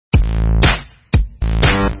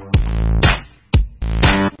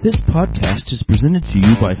This podcast is presented to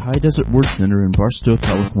you by High Desert Word Center in Barstow,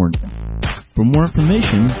 California. For more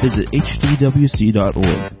information, visit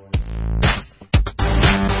hdwc.org.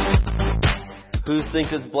 Who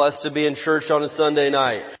thinks it's blessed to be in church on a Sunday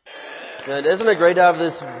night? And isn't it great to have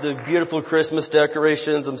the beautiful Christmas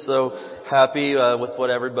decorations? I'm so happy with what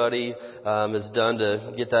everybody has done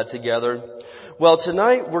to get that together. Well,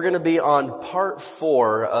 tonight we're going to be on part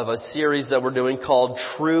 4 of a series that we're doing called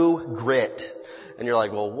True Grit. And you're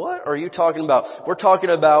like, well, what are you talking about? We're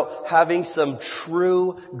talking about having some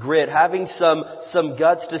true grit, having some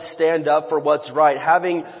guts to stand up for what's right,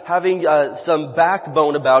 having some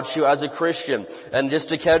backbone about you as a Christian. And just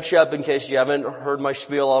to catch you up in case you haven't heard my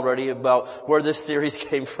spiel already about where this series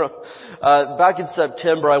came from, back in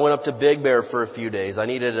September I went up to Big Bear for a few days. I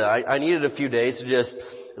needed a few days to just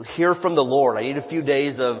hear from the Lord. I need a few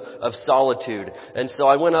days of solitude. And so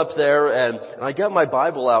I went up there and I got my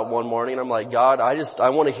Bible out one morning and I'm like, God, I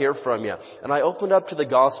want to hear from you. And I opened up to the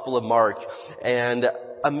Gospel of Mark, and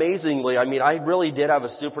amazingly, I really did have a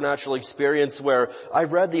supernatural experience where I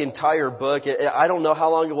read the entire book. I don't know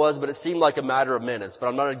how long it was, but it seemed like a matter of minutes, but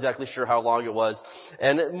I'm not exactly sure how long it was.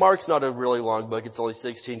 And Mark's not a really long book. It's only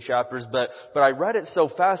 16 chapters, but I read it so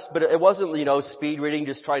fast, but it wasn't, speed reading,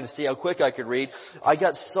 just trying to see how quick I could read. I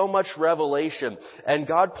got so much revelation, and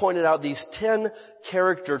God pointed out these 10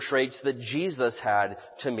 character traits that Jesus had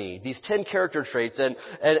to me. These 10 character traits, and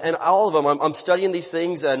all of them, I'm studying these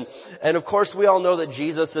things, and of course we all know that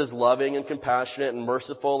Jesus is loving and compassionate and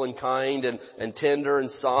merciful and kind and tender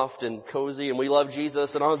and soft and cozy, and we love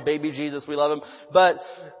Jesus, and on baby Jesus we love him. But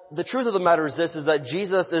the truth of the matter is this, is that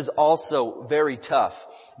Jesus is also very tough.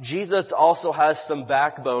 Jesus also has some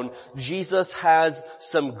backbone. Jesus has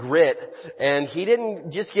some grit. And he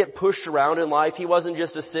didn't just get pushed around in life. He wasn't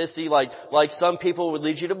just a sissy like some people would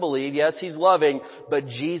lead you to believe. Yes, he's loving, but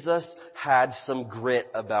Jesus had some grit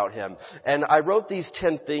about him. And I wrote these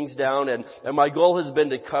 10 things down, and my goal has been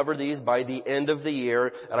to cover these by the end of the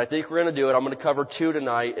year. And I think we're going to do it. I'm going to cover 2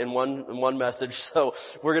 tonight in one message. So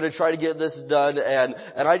we're going to try to get this done. And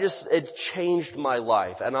it changed my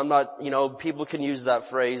life. And I'm not, people can use that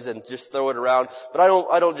phrase and just throw it around, but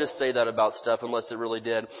I don't just say that about stuff unless it really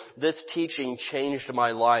did. This teaching changed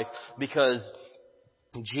my life because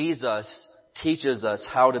Jesus teaches us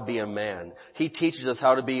how to be a man. He teaches us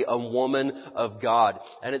how to be a woman of God.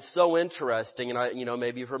 And it's so interesting, and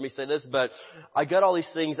maybe you've heard me say this, but I got all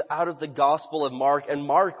these things out of the Gospel of Mark, and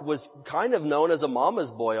Mark was kind of known as a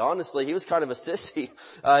mama's boy, honestly. He was kind of a sissy.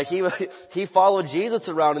 He followed Jesus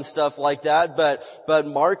around and stuff like that, but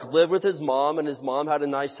Mark lived with his mom, and his mom had a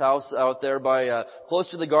nice house out there by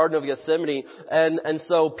close to the Garden of Gethsemane, and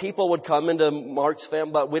so people would come into Mark's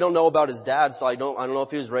family, but we don't know about his dad, so I don't know if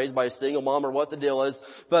he was raised by a single mom or what the deal is,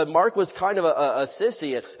 but Mark was kind of a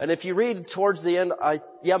sissy. And if you read towards the end,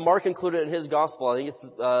 Mark included it in his gospel. I think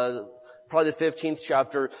it's probably the 15th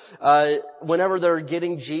chapter. Whenever they're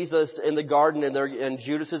getting Jesus in the garden and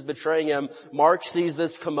Judas is betraying him, Mark sees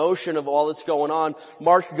this commotion of all that's going on.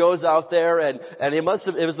 Mark goes out there and it was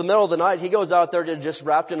the middle of the night. He goes out there to just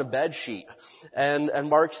wrapped in a bed sheet. And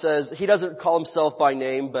Mark says, he doesn't call himself by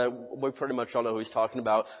name, but we pretty much all know who he's talking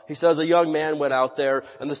about. He says a young man went out there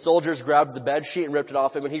and the soldiers grabbed the bed sheet and ripped it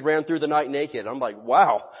off him, and he ran through the night naked. I'm like,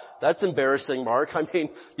 wow, that's embarrassing, Mark.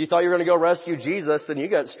 You thought you were going to go rescue Jesus and you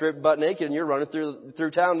got stripped butt naked and you're running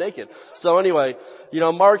through town naked. So anyway,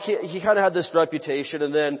 Mark, he kind of had this reputation,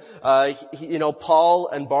 and then, Paul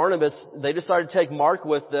and Barnabas, they decided to take Mark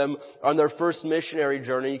with them on their first missionary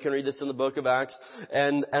journey. You can read this in the book of Acts.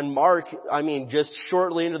 And Mark, just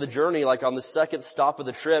shortly into the journey, like on the second stop of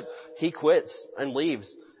the trip, he quits and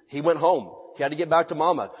leaves. He went home. He had to get back to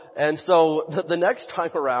mama. And so the next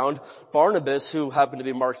time around, Barnabas, who happened to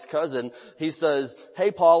be Mark's cousin, he says,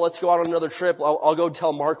 hey, Paul, let's go out on another trip. I'll go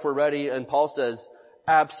tell Mark we're ready. And Paul says,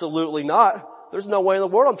 absolutely not. There's no way in the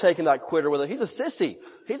world I'm taking that quitter with him. He's a sissy.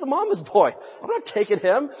 He's a mama's boy. I'm not taking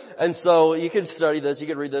him. And so you can study this, you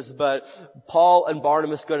can read this, but Paul and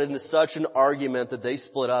Barnabas got into such an argument that they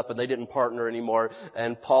split up and they didn't partner anymore.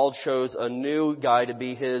 And Paul chose a new guy to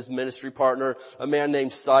be his ministry partner, a man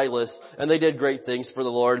named Silas, and they did great things for the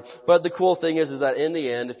Lord. But the cool thing is that in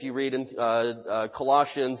the end, if you read in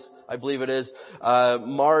Colossians, I believe it is,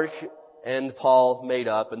 Mark and Paul made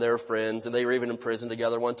up, and they were friends, and they were even in prison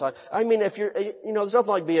together one time. If you're, there's nothing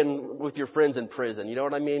like being with your friends in prison. You know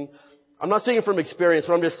what I mean? I'm not speaking from experience,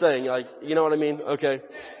 but I'm just saying, you know what I mean? Okay.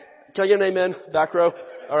 Can I get an amen? Back row?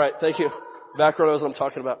 All right. Thank you. Back row knows what I'm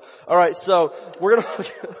talking about. All right. So we're going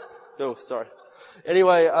to, oh, sorry.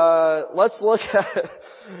 Anyway,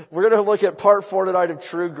 we're going to look at part 4 tonight of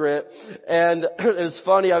True Grit. And it was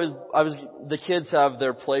funny, the kids have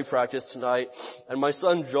their play practice tonight, and my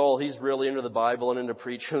son Joel, he's really into the Bible and into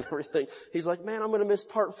preaching and everything. He's like, man, I'm going to miss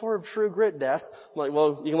part 4 of True Grit, Dad. I'm like,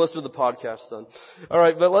 well, you can listen to the podcast, son.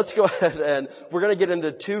 Alright, but let's go ahead and we're going to get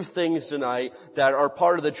into 2 things tonight that are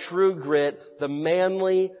part of the True Grit, the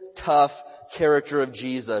manly, tough character of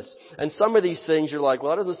Jesus. And some of these things you're like,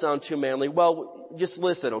 well, that doesn't sound too manly. Well, just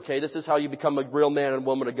listen, okay? This is how you become a real man and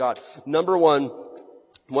woman of God. Number one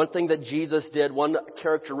thing that Jesus did, one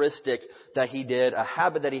characteristic that he did, a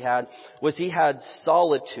habit that he had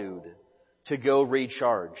solitude to go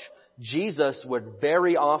recharge. Jesus would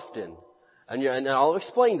very often, and I'll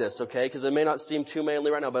explain this, okay? Because it may not seem too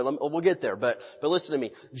manly right now, but we'll get there. But listen to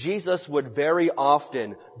me. Jesus would very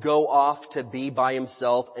often go off to be by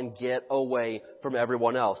himself and get away from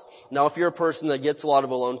everyone else. Now, if you're a person that gets a lot of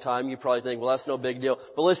alone time, you probably think, well, that's no big deal.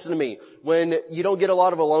 But listen to me. When you don't get a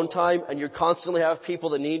lot of alone time and you constantly have people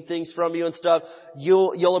that need things from you and stuff,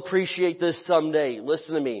 you'll appreciate this someday.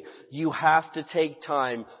 Listen to me. You have to take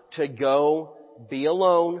time to go be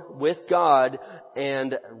alone with God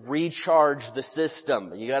and recharge the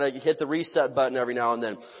system. You gotta hit the reset button every now and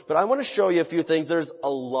then. But I want to show you a few things. There's a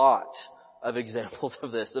lot of examples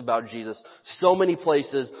of this about Jesus. So many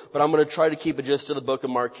places, but I'm going to try to keep it just to the book of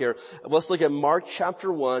Mark here. Let's look at Mark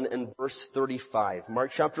chapter 1 and verse 35.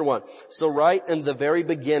 Mark chapter 1. So right in the very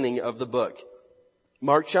beginning of the book.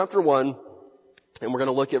 Mark chapter 1, and we're going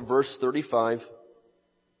to look at verse 35.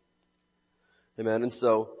 Amen. And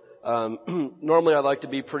so, normally I like to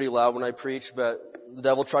be pretty loud when I preach, but the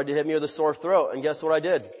devil tried to hit me with a sore throat, and guess what I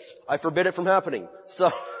did? I forbid it from happening.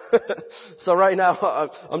 So right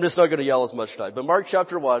now, I'm just not going to yell as much tonight. But Mark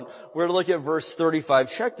chapter 1, we're going to look at verse 35.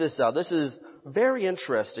 Check this out. This is very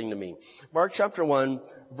interesting to me. Mark chapter 1,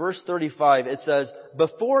 verse 35, it says,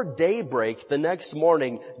 before daybreak the next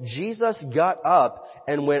morning, Jesus got up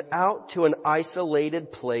and went out to an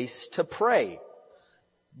isolated place to pray.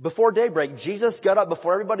 Before daybreak, Jesus got up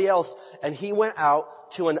before everybody else and he went out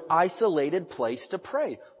to an isolated place to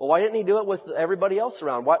pray. Well, why didn't he do it with everybody else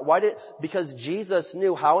around? Because Jesus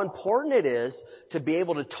knew how important it is to be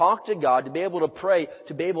able to talk to God, to be able to pray,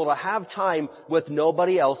 to be able to have time with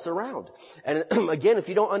nobody else around. And again, if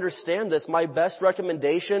you don't understand this, my best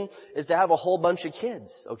recommendation is to have a whole bunch of kids,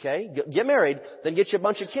 okay? Get married, then get you a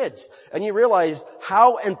bunch of kids. And you realize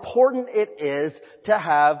how important it is to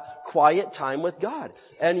have quiet time with God.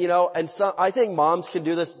 And so I think moms can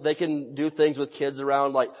do this. They can do things with kids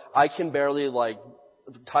around. Like, I can barely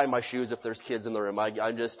tie my shoes if there's kids in the room.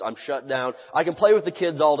 I'm shut down. I can play with the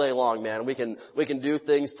kids all day long, man. We can do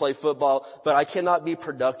things, play football, but I cannot be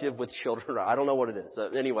productive with children. I don't know what it is.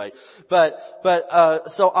 Anyway,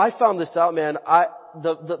 so I found this out, man.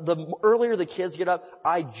 The earlier the kids get up,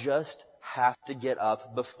 I just have to get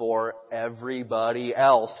up before everybody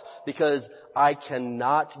else because I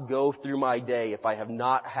cannot go through my day if I have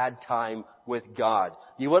not had time with God.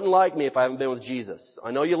 You wouldn't like me if I haven't been with Jesus.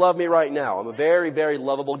 I know you love me right now. I'm a very, very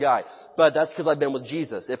lovable guy. But that's because I've been with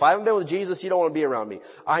Jesus. If I haven't been with Jesus, you don't want to be around me.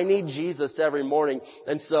 I need Jesus every morning.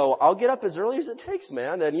 And so I'll get up as early as it takes,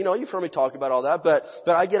 man. And you've heard me talk about all that. But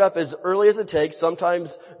I get up as early as it takes.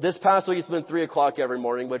 Sometimes this past week it's been 3 o'clock every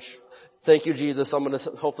morning, which thank you, Jesus. I'm going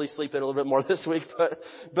to hopefully sleep in a little bit more this week.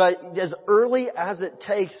 But as early as it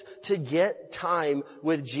takes to get time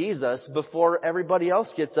with Jesus before everybody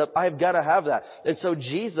else gets up, I've got to have that. And so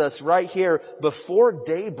Jesus, right here, before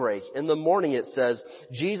daybreak in the morning, it says,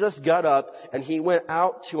 Jesus got up and he went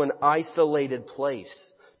out to an isolated place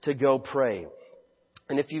to go pray.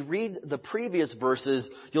 And if you read the previous verses,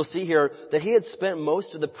 you'll see here that he had spent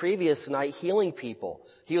most of the previous night healing people.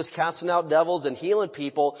 He was casting out devils and healing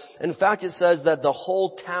people. In fact, it says that the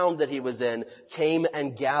whole town that he was in came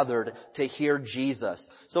and gathered to hear Jesus.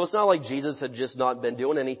 So it's not like Jesus had just not been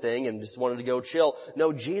doing anything and just wanted to go chill.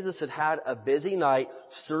 No, Jesus had had a busy night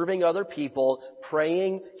serving other people,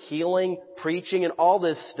 praying, healing, preaching, and all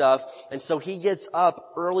this stuff. And so he gets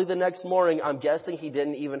up early the next morning. I'm guessing he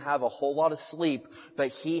didn't even have a whole lot of sleep, but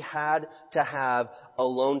he had to have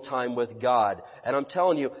alone time with God. And I'm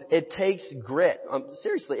telling you, it takes grit.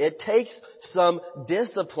 Seriously, it takes some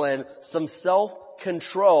discipline, some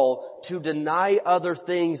self-control to deny other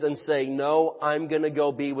things and say, no, I'm going to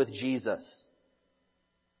go be with Jesus.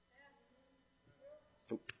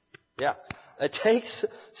 Yeah. It takes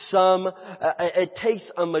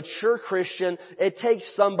a mature Christian. It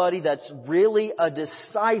takes somebody that's really a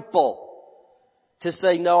disciple To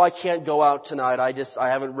say, no, I can't go out tonight. I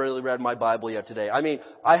haven't really read my Bible yet today. I mean,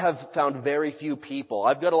 I have found very few people.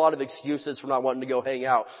 I've got a lot of excuses for not wanting to go hang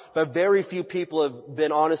out. But very few people have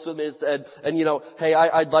been honest with me and said, hey,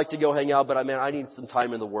 I'd like to go hang out, but I need some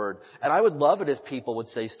time in the Word. And I would love it if people would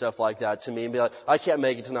say stuff like that to me and be like, I can't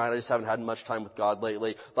make it tonight. I just haven't had much time with God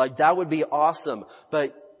lately. Like, that would be awesome.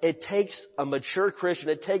 But it takes a mature Christian.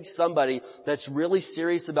 It takes somebody that's really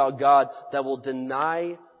serious about God that will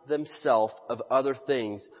deny themselves of other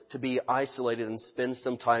things to be isolated and spend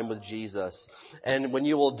some time with Jesus. And when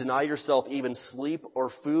you will deny yourself even sleep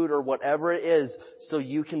or food or whatever it is, so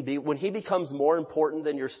you can be, when He becomes more important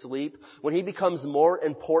than your sleep, when He becomes more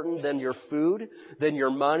important than your food, than your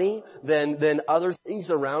money, than other things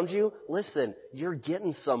around you, listen, you're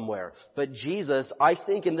getting somewhere. But Jesus, I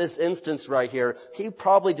think in this instance right here, He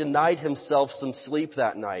probably denied Himself some sleep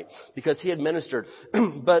that night because He had ministered.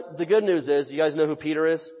 But the good news is, you guys know who Peter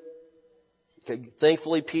is? Okay,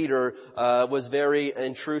 thankfully, Peter was very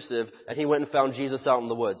intrusive, and he went and found Jesus out in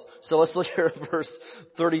the woods. So let's look here at verse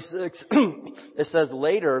 36. It says,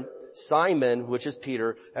 later, Simon, which is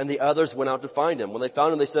Peter, and the others went out to find Him. When they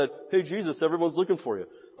found Him, they said, hey, Jesus, everyone's looking for you.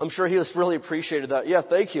 I'm sure he was really appreciated that. Yeah,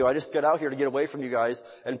 thank you. I just got out here to get away from you guys.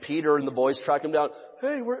 And Peter and the boys track him down.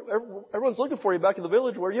 Hey, everyone's looking for you back in the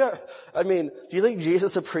village. Where you at? I mean, do you think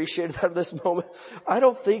Jesus appreciated that at this moment? I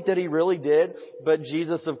don't think that He really did. But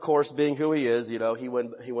Jesus, of course, being who He is, he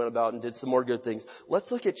went about and did some more good things. Let's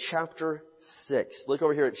look at chapter 6. Look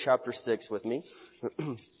over here at chapter 6 with me.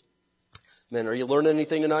 Man, are you learning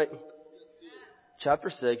anything tonight?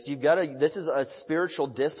 Chapter 6, this is a spiritual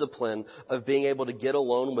discipline of being able to get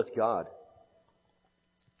alone with God.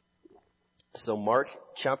 So Mark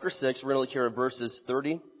chapter 6, we're going to look here at verses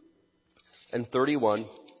 30 and 31.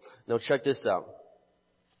 Now check this out.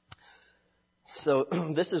 So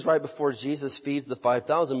this is right before Jesus feeds the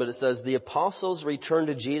 5,000, but it says, the apostles returned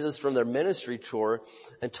to Jesus from their ministry tour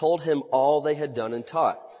and told Him all they had done and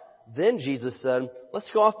taught. Then Jesus said, let's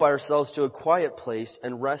go off by ourselves to a quiet place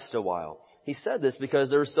and rest a while. He said this because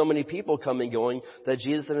there were so many people coming and going that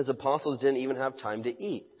Jesus and His apostles didn't even have time to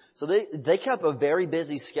eat. So they kept a very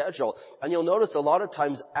busy schedule. And you'll notice a lot of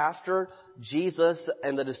times after Jesus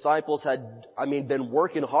and the disciples had, been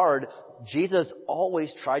working hard, Jesus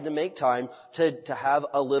always tried to make time to have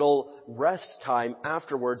a little rest time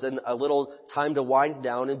afterwards and a little time to wind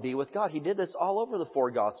down and be with God. He did this all over the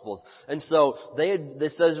 4 Gospels. And so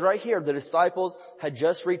this says right here, the disciples had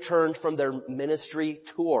just returned from their ministry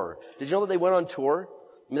tour. Did you know that they went on tour?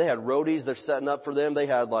 They had roadies, they're setting up for them. They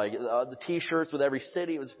had the t-shirts with every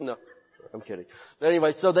city. It was, no, I'm kidding. But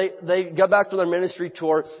anyway, so they got back to their ministry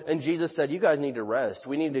tour and Jesus said, you guys need to rest.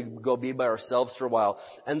 We need to go be by ourselves for a while.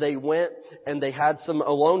 And they went and they had some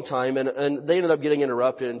alone time and they ended up getting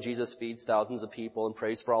interrupted and Jesus feeds thousands of people and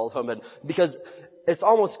prays for all of them. And because it's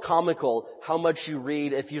almost comical how much you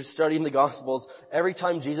read if you're studying the Gospels. Every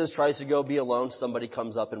time Jesus tries to go be alone, somebody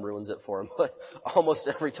comes up and ruins it for him. Almost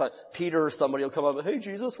every time. Peter or somebody will come up and, hey,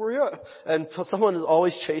 Jesus, where you at? And someone is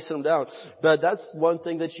always chasing him down. But that's one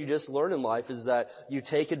thing that you just learn in life is that you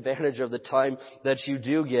take advantage of the time that you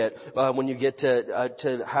do get when you get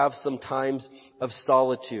to have some times of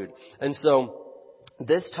solitude. And so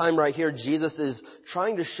this time right here, Jesus is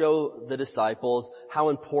trying to show the disciples how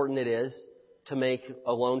important it is to make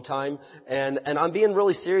alone time. And I'm being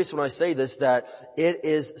really serious when I say this, that it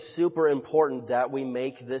is super important that we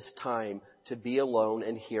make this time to be alone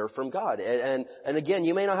and hear from God. And again,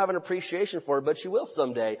 you may not have an appreciation for it, but you will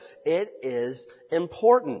someday. It is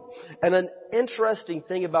important. And an interesting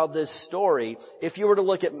thing about this story, if you were to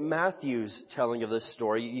look at Matthew's telling of this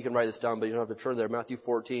story, you can write this down, but you don't have to turn there. Matthew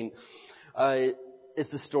 14, it's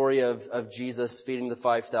the story of Jesus feeding the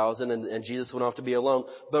 5,000 and Jesus went off to be alone.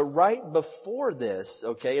 But right before this,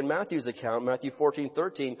 okay, in Matthew's account, Matthew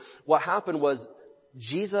 14:13, what happened was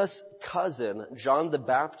Jesus' cousin, John the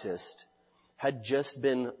Baptist, had just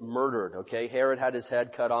been murdered, okay? Herod had his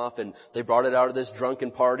head cut off and they brought it out of this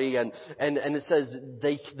drunken party and it says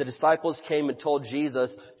the disciples came and told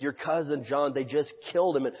Jesus, your cousin John, they just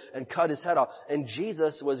killed him and cut his head off. And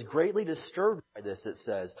Jesus was greatly disturbed by this, it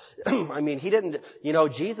says. He didn't,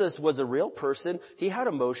 Jesus was a real person. He had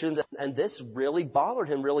emotions and this really bothered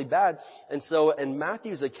him really bad. And so in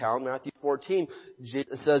Matthew's account, Matthew 14, it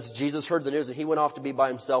says Jesus heard the news and he went off to be by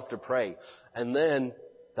himself to pray. And then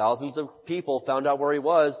thousands of people found out where he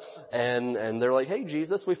was and they're like, hey,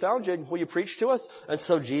 Jesus, we found you. Will you preach to us? And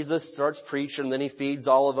so Jesus starts preaching and then he feeds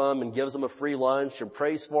all of them and gives them a free lunch and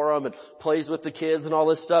prays for them and plays with the kids and all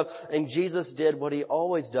this stuff. And Jesus did what he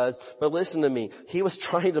always does. But listen to me. He was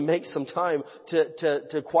trying to make some time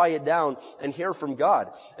to quiet down and hear from God.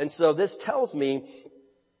 And so this tells me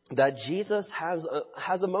that Jesus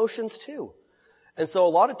has emotions too. And so a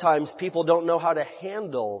lot of times people don't know how to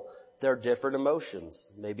handle their different emotions,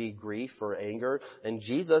 maybe grief or anger. And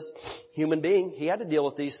Jesus, human being, he had to deal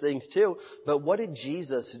with these things too. But what did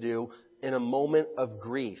Jesus do in a moment of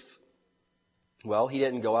grief? Well, he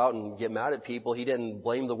didn't go out and get mad at people. He didn't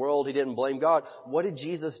blame the world. He didn't blame God. What did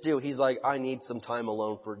Jesus do? He's like, I need some time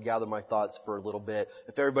alone gather my thoughts for a little bit.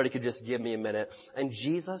 If everybody could just give me a minute. And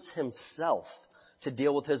Jesus himself, to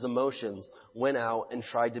deal with his emotions, went out and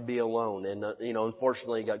tried to be alone. And,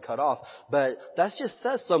 unfortunately he got cut off. But that just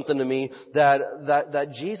says something to me that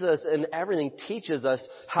Jesus and everything teaches us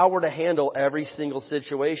how we're to handle every single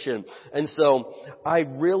situation. And so I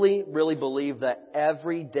really, really believe that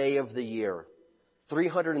every day of the year,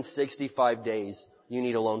 365 days, you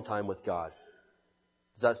need alone time with God.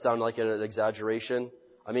 Does that sound like an exaggeration?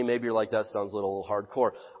 I mean, maybe you're like, that sounds a little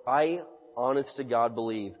hardcore. I, honest to God,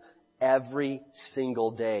 believe every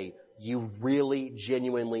single day you really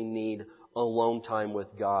genuinely need alone time with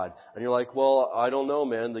God. And you're like, well, I don't know,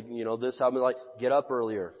 man. This happened. Like, get up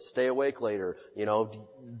earlier, stay awake later,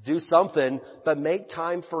 do something, but make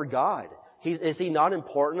time for God. Is he not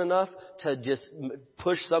important enough to just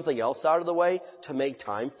push something else out of the way to make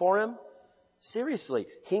time for him? Seriously,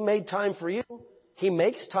 he made time for you. He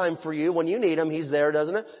makes time for you when you need him. He's there,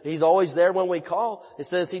 doesn't it? He's always there when we call. It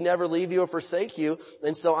says he never leave you or forsake you.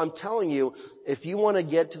 And so I'm telling you, if you want to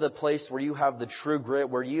get to the place where you have the true grit,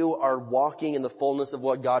 where you are walking in the fullness of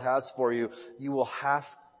what God has for you, you will have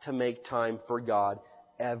to make time for God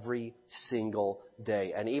every single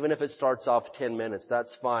day. And even if it starts off 10 minutes,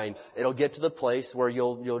 that's fine. It'll get to the place where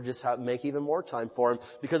you'll just make even more time for him.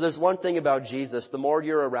 Because there's one thing about Jesus. The more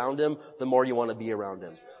you're around him, the more you want to be around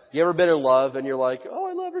him. You ever been in love and you're like, oh,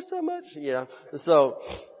 I love her so much? Yeah. So,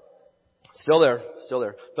 still there.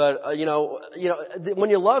 But, when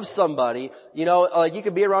you love somebody, you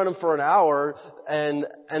could be around them for an hour and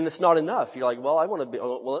it's not enough. You're like, well, I want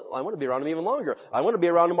to be around him even longer. I want to be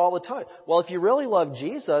around him all the time. Well, if you really love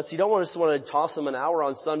Jesus, you don't just want to toss him an hour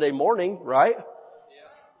on Sunday morning, right?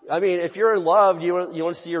 I mean, if you're in love, you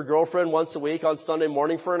want to see your girlfriend once a week on Sunday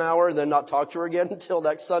morning for an hour and then not talk to her again until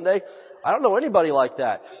next Sunday? I don't know anybody like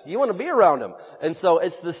that. You want to be around him. And so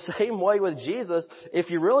it's the same way with Jesus.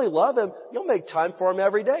 If you really love him, you'll make time for him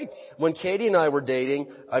every day. When Katie and I were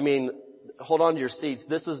dating, hold on to your seats.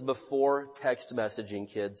 This was before text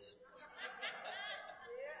messaging, kids.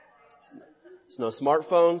 There's no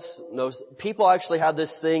smartphones. People actually had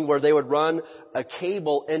this thing where they would run a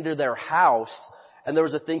cable into their house. And there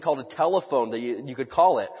was a thing called a telephone that you could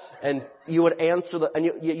call it. And you would answer and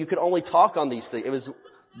you could only talk on these things. It was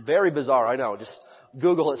very bizarre, I know. Just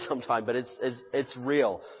Google it sometime, but it's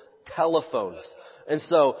real. Telephones. And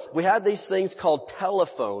so we had these things called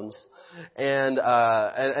telephones, and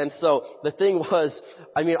so the thing was,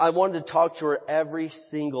 I wanted to talk to her every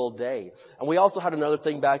single day. And we also had another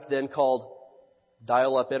thing back then called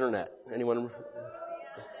dial-up internet. Anyone?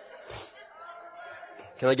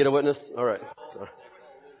 Can I get a witness? All right.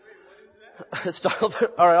 It's dial-up.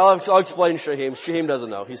 All right, I'll explain to Shaheem. Shaheem doesn't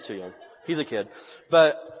know. He's too young. He's a kid.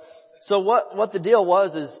 But, so what the deal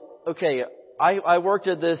was is, okay, I worked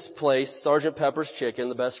at this place, Sergeant Pepper's Chicken,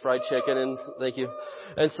 the best fried chicken, and thank you.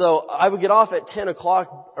 And so I would get off at 10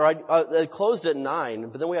 o'clock, or it closed at 9,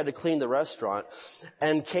 but then we had to clean the restaurant.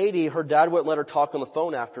 And Katie, her dad wouldn't let her talk on the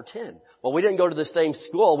phone after 10. Well, we didn't go to the same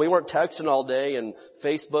school. We weren't texting all day and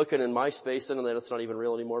Facebooking and MySpacing, and then it's not even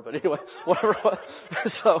real anymore, but anyway, whatever.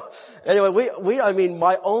 So, anyway,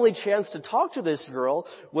 my only chance to talk to this girl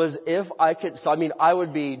was if I could, I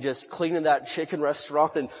would be just cleaning that chicken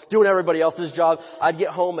restaurant and doing everybody else's job. I'd get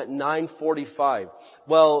home at 9:45.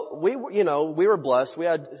 Well, we were blessed. We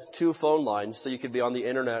had 2 phone lines, so you could be on the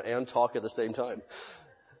internet and talk at the same time.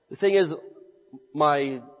 The thing is,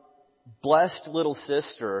 my blessed little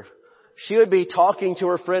sister, she would be talking to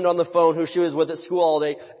her friend on the phone who she was with at school all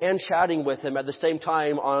day and chatting with him at the same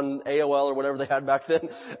time on AOL or whatever they had back then.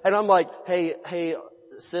 And I'm like, hey,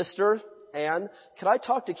 sister, Ann, can I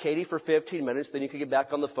talk to Katie for 15 minutes? Then you can get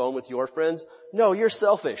back on the phone with your friends? No, you're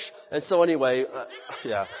selfish. And so anyway,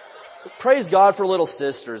 yeah. Praise God for little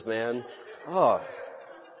sisters, man. Oh,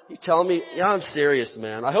 you telling me? Yeah, I'm serious,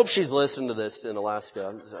 man. I hope she's listening to this in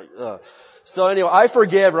Alaska. So anyway, I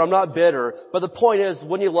forgive her. I'm not bitter. But the point is,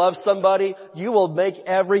 when you love somebody, you'll do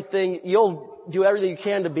everything you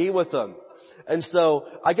can to be with them. And so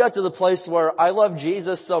I got to the place where I love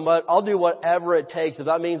Jesus so much, I'll do whatever it takes. If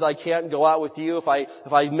that means I can't go out with you, if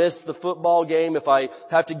I miss the football game, if I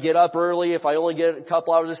have to get up early, if I only get a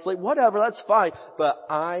couple hours of sleep, whatever, that's fine. But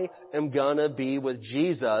I am gonna be with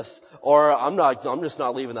Jesus, or I'm just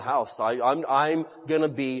not leaving the house. I'm gonna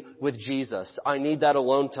be with Jesus. I need that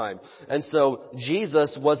alone time. And so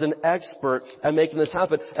Jesus was an expert at making this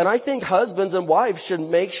happen. And I think husbands and wives should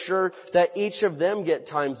make sure that each of them get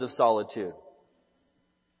times of solitude.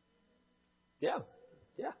 Yeah.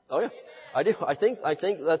 Oh yeah. I do. I think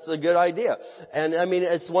that's a good idea. And I mean,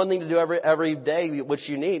 it's one thing to do every day, which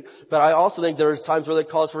you need, but I also think there's times where it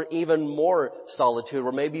calls for even more solitude,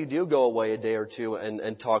 where maybe you do go away a day or two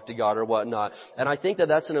and talk to God or whatnot. And I think that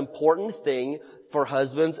that's an important thing for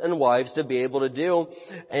husbands and wives to be able to do.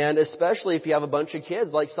 And especially if you have a bunch of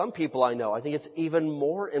kids, like some people I know, I think it's even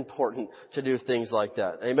more important to do things like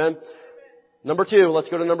that. Amen? Number 2. Let's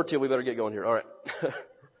go to number 2. We better get going here. All right.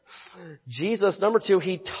 Jesus, number 2,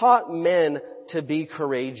 He taught men to be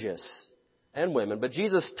courageous, and women, but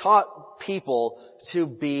Jesus taught people to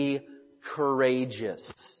be courageous.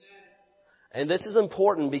 And this is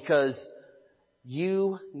important because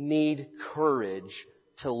you need courage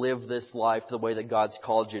to live this life the way that God's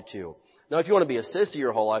called you to. Now, if you want to be a sissy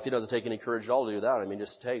your whole life, it doesn't take any courage at all to do that. I mean,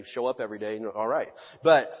 just, hey, show up every day, all right.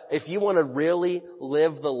 But if you want to really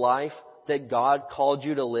live the life that God called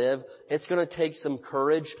you to live, it's going to take some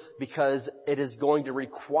courage, because it is going to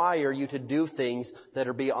require you to do things that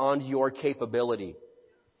are beyond your capability.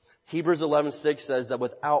 Hebrews 11:6 says that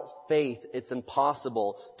without faith, it's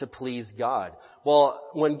impossible to please God. Well,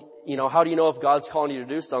 how do you know if God's calling you to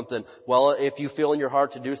do something? Well, if you feel in your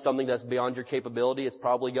heart to do something that's beyond your capability, it's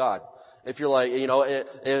probably God. If you're like,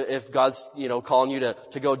 if God's, calling you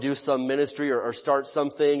to go do some ministry or start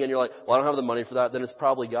something, and you're like, well, I don't have the money for that, then it's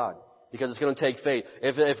probably God. Because it's going to take faith.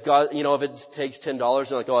 If God, if it takes $10,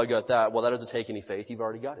 you're like, oh, I got that. Well, that doesn't take any faith. You've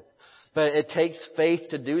already got it. But it takes faith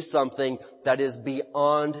to do something that is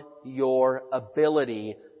beyond your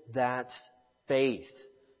ability. That's faith.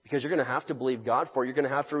 Because you're going to have to believe God for it. You're going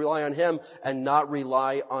to have to rely on Him and not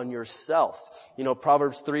rely on yourself.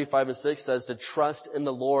 Proverbs 3:5-6 says to trust in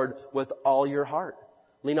the Lord with all your heart.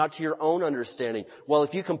 Lean not to your own understanding. Well,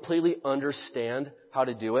 if you completely understand how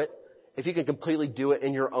to do it, if you can completely do it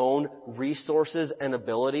in your own resources and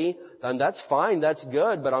ability, then that's fine. That's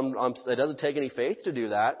good. But it doesn't take any faith to do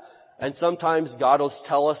that. And sometimes God will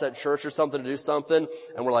tell us at church or something to do something,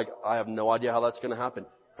 and we're like, I have no idea how that's going to happen.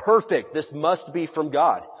 Perfect. This must be from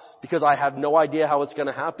God, because I have no idea how it's going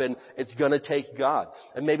to happen. It's going to take God.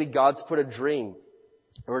 And maybe God's put a dream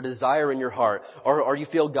or a desire in your heart, or you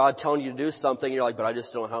feel God telling you to do something, and you're like, but I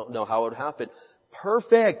just don't know how it would happen.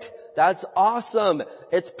 Perfect. That's awesome.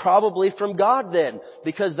 It's probably from God then,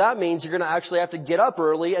 because that means you're going to actually have to get up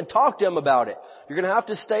early and talk to Him about it. You're going to have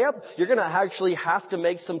to stay up. You're going to actually have to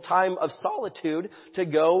make some time of solitude to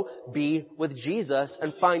go be with Jesus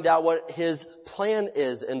and find out what His plan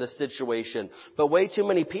is in the situation. But way too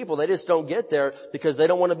many people, they just don't get there because they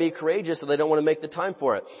don't want to be courageous, and they don't want to make the time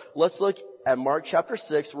for it. Let's look at Mark chapter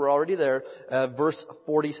 6. We're already there. Verse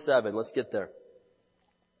 47. Let's get there.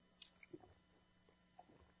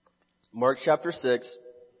 Mark chapter 6,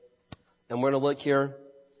 and we're going to look here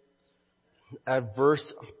at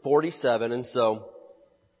verse 47, and so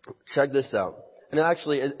check this out. And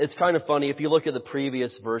actually, it's kind of funny, if you look at the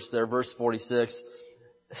previous verse there, verse 46,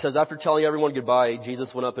 it says, after telling everyone goodbye,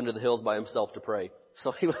 Jesus went up into the hills by Himself to pray.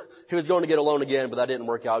 So he was going to get alone again, but that didn't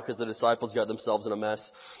work out because the disciples got themselves in a mess.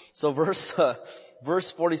 So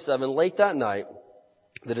verse 47, late that night,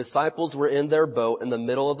 the disciples were in their boat in the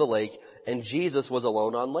middle of the lake, and Jesus was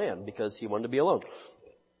alone on land because He wanted to be alone.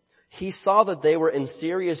 He saw that they were in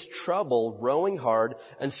serious trouble, rowing hard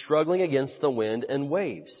and struggling against the wind and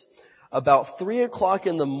waves. About 3:00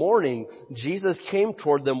 in the morning, Jesus came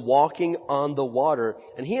toward them walking on the water,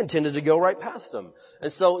 and He intended to go right past them.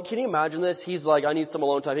 And so, can you imagine this? He's like, I need some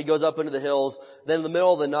alone time. He goes up into the hills. Then in the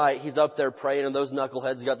middle of the night, He's up there praying, and those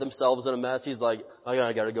knuckleheads got themselves in a mess. He's like, I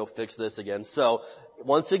gotta go fix this again. So,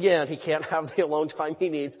 once again, He can't have the alone time He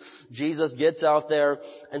needs. Jesus gets out there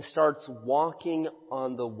and starts walking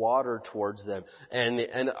on the water towards them. And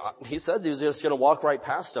He says He was just going to walk right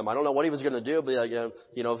past them. I don't know what He was going to do, but like,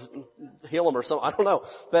 heal them or something. I don't know.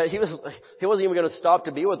 But He wasn't even going to stop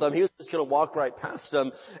to be with them. He was just going to walk right past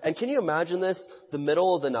them. And can you imagine this? The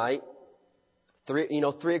middle of the night,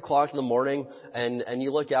 3 o'clock in the morning, and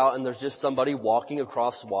you look out and there's just somebody walking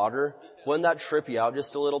across water. Wouldn't that trip you out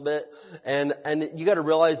just a little bit? And you got to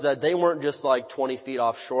realize that they weren't just like 20 feet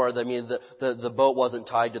offshore. I mean, the boat wasn't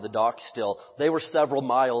tied to the dock still. They were several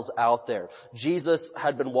miles out there. Jesus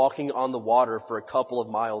had been walking on the water for a couple of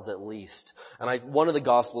miles at least. And one of the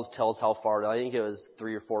Gospels tells how far. I think it was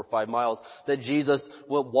 3 or 4 or 5 miles that Jesus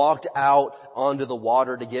walked out onto the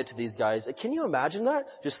water to get to these guys. Can you imagine that?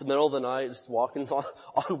 Just the middle of the night, just walking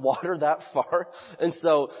on water that far. And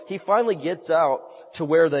so he finally gets out to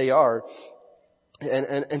where they are.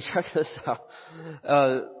 And check this out.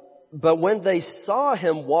 But when they saw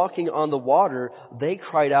him walking on the water, they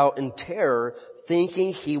cried out in terror,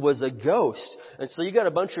 thinking he was a ghost. And so you got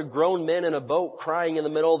a bunch of grown men in a boat crying in the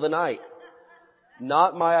middle of the night.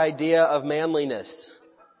 Not my idea of manliness.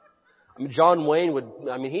 I mean, John Wayne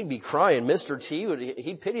he'd be crying. Mr. T,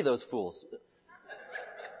 he'd pity those fools.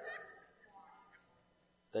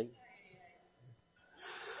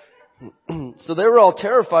 So they were all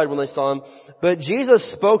terrified when they saw him. But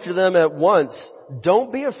Jesus spoke to them at once.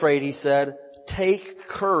 Don't be afraid, he said. Take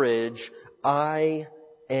courage. I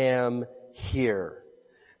am here.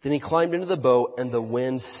 Then he climbed into the boat and the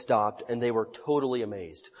wind stopped and they were totally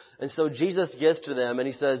amazed. And so Jesus gets to them and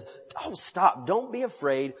he says, oh, stop. Don't be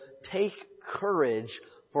afraid. Take courage,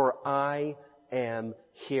 for I am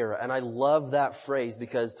here. And I love that phrase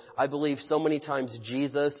because I believe so many times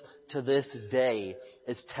Jesus to this day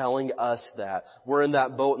is telling us that. We're in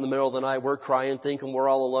that boat in the middle of the night. We're crying, thinking we're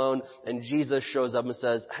all alone. And Jesus shows up and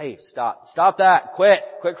says, hey, stop that. Quit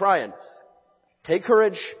crying. Take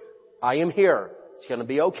courage. I am here. It's going to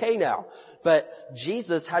be okay now. But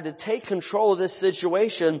Jesus had to take control of this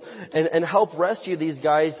situation and help rescue these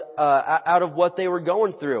guys out of what they were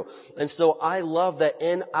going through. And so I love that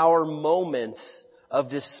in our moments of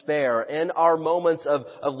despair, in our moments of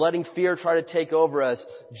letting fear try to take over us,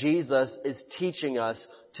 Jesus is teaching us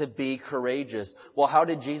to be courageous. Well, how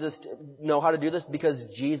did Jesus know how to do this? Because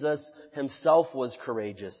Jesus himself was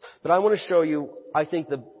courageous. But I want to show you, I think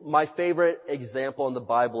my favorite example in the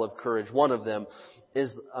Bible of courage, one of them,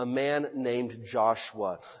 is a man named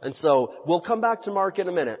Joshua. And so we'll come back to Mark in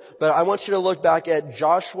a minute, but I want you to look back at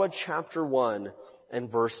Joshua chapter 1 and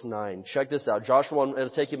verse 9. Check this out. Joshua 1, it'll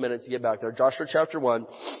take you a minute to get back there. Joshua chapter 1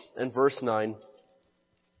 and verse 9. Do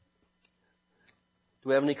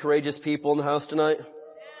we have any courageous people in the house tonight?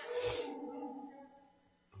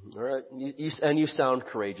 All right. You sound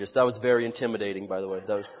courageous. That was very intimidating, by the way.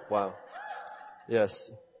 That was, wow. Yes.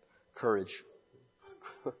 Courage.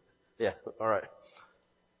 Yeah. All right.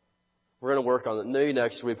 We're going to work on it. Maybe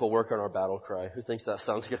next week we'll work on our battle cry. Who thinks that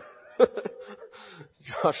sounds good?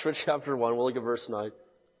 Joshua chapter 1, we'll look at verse 9.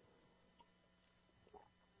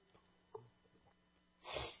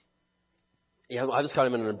 Yeah, I was kind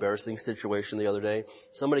of in an embarrassing situation the other day.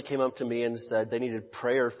 Somebody came up to me and said they needed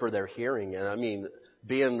prayer for their hearing. And I mean,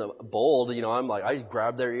 being bold, I'm like, I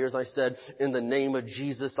grabbed their ears. I said, in the name of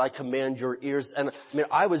Jesus, I command your ears. And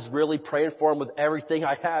I was really praying for them with everything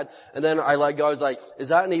I had. And then I let go. I was like, is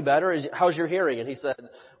that any better? How's your hearing? And he said,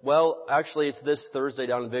 well, actually, it's this Thursday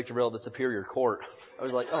down in Victorville at the Superior Court. I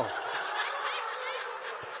was like, oh.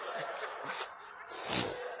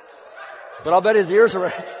 But I'll bet his ears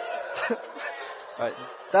are... All right.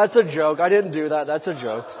 That's a joke. I didn't do that. That's a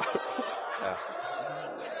joke. Yeah.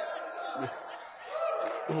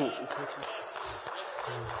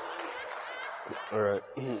 All right.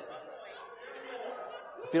 If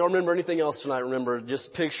you don't remember anything else tonight, remember,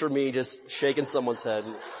 just picture me just shaking someone's head.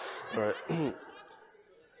 All right.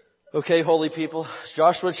 Okay, holy people.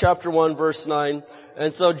 Joshua chapter 1, verse 9.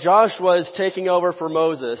 And so Joshua is taking over for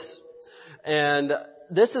Moses. And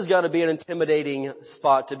this has got to be an intimidating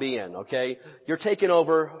spot to be in, okay? You're taking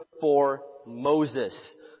over for Moses.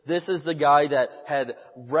 This is the guy that had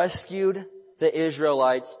rescued the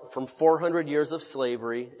Israelites from 400 years of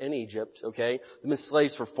slavery in Egypt, okay? They've been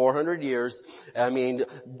slaves for 400 years. I mean,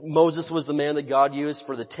 Moses was the man that God used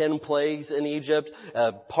for the 10 plagues in Egypt,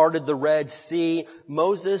 parted the Red Sea.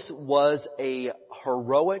 Moses was a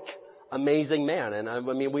heroic, amazing man. And I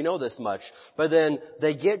mean, we know this much. But then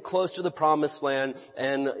they get close to the promised land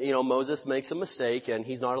and, Moses makes a mistake and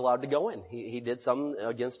he's not allowed to go in. He did something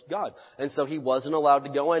against God. And so he wasn't allowed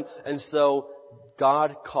to go in. And so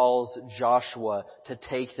God calls Joshua to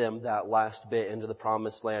take them that last bit into the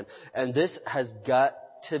promised land. And this has got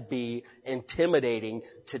to be intimidating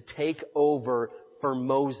to take over for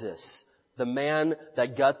Moses, the man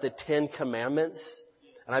that got the 10 Commandments.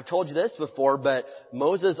 And I've told you this before, but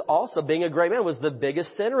Moses also, being a great man, was the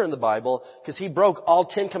biggest sinner in the Bible because he broke all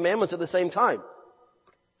 10 Commandments at the same time.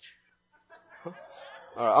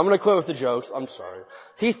 All right, I'm going to quit with the jokes. I'm sorry.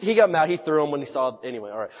 He got mad. He threw them when he saw,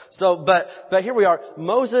 anyway, all right. So, but here we are.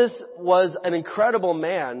 Moses was an incredible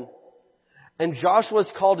man, and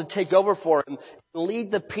Joshua's called to take over for him and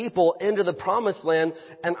lead the people into the promised land.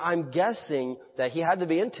 And I'm guessing that he had to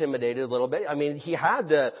be intimidated a little bit. I mean, he had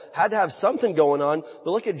to have something going on.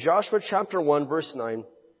 But look at Joshua chapter 1, verse 9.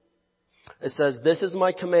 It says, "This is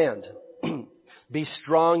my command. Be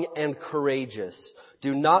strong and courageous.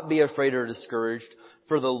 Do not be afraid or discouraged,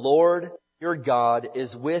 for the Lord your God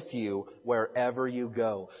is with you wherever you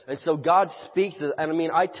go." And so God speaks, and I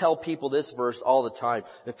mean, I tell people this verse all the time.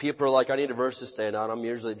 If people are like, I need a verse to stand on, I'm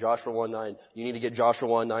usually Joshua 1:9. You need to get Joshua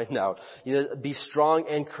 1:9 out. Be strong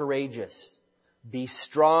and courageous. Be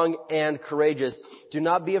strong and courageous. Do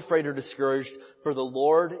not be afraid or discouraged, for the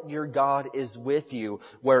Lord your God is with you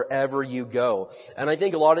wherever you go. And I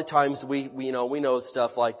think a lot of times we know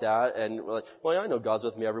stuff like that, and we're like, well, I know God's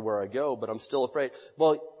with me everywhere I go, but I'm still afraid.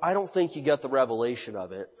 Well, I don't think you get the revelation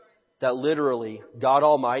of it, that literally God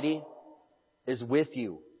Almighty is with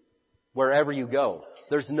you wherever you go.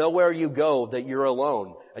 There's nowhere you go that you're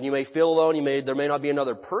alone. And you may feel alone, there may not be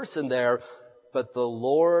another person there, but the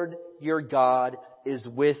Lord your God is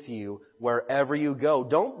with you wherever you go.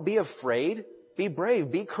 Don't be afraid. Be brave.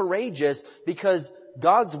 Be courageous, because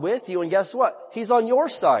God's with you, and guess what? He's on your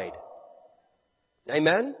side.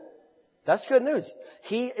 Amen? That's good news.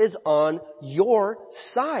 He is on your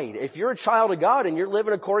side. If you're a child of God and you're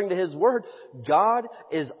living according to His Word, God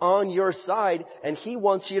is on your side, and He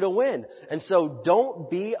wants you to win. And so don't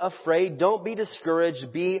be afraid. Don't be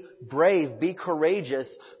discouraged. Be brave. Be courageous.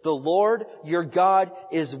 The Lord your God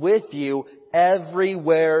is with you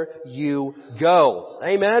everywhere you go.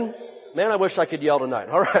 Amen? Man, I wish I could yell tonight.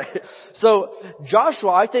 All right. So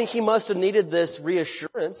Joshua, I think he must have needed this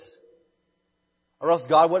reassurance, or else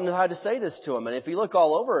God wouldn't have had to say this to him. And if you look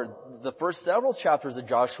all over the first several chapters of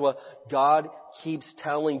Joshua, God keeps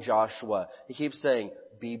telling Joshua. He keeps saying,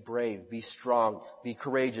 be brave, be strong, be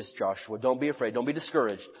courageous, Joshua. Don't be afraid. Don't be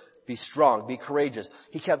discouraged. Be strong, be courageous.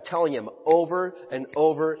 He kept telling him over and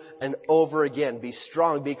over and over again, be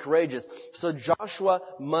strong, be courageous. So Joshua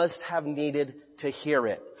must have needed to hear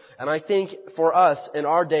it. And I think for us in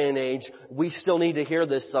our day and age, we still need to hear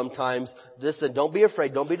this sometimes. Listen, don't be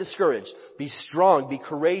afraid. Don't be discouraged. Be strong. Be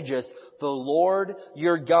courageous. The Lord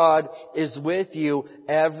your God is with you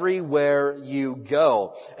everywhere you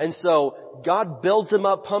go. And so God builds him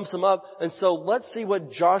up, pumps him up. And so let's see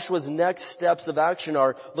what Joshua's next steps of action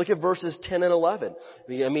are. Look at verses 10 and 11.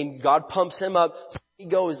 I mean, God pumps him up. So he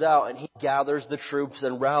goes out and he gathers the troops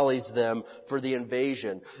and rallies them for the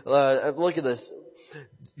invasion. Look at this.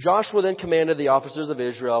 Joshua then commanded the officers of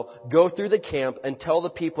Israel, go through the camp and tell the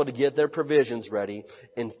people to get their provisions ready.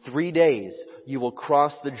 In 3 days you will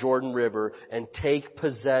cross the Jordan River and take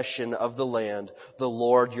possession of the land the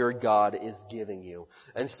Lord your God is giving you.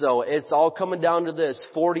 And so it's all coming down to this.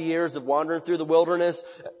 40 years of wandering through the wilderness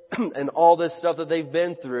and all this stuff that they've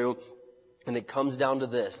been through. And it comes down to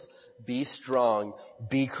this. Be strong.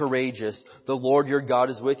 Be courageous. The Lord your God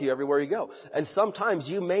is with you everywhere you go. And sometimes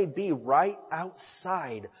you may be right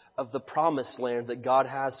outside of the promised land that God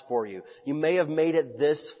has for you. You may have made it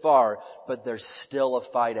this far, but there's still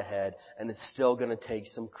a fight ahead, and it's still going to take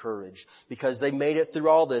some courage, because they made it through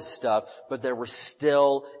all this stuff, but there were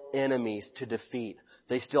still enemies to defeat.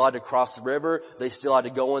 They still had to cross the river. They still had to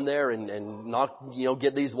go in there and not,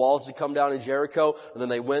 get these walls to come down in Jericho. And then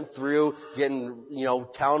they went through getting,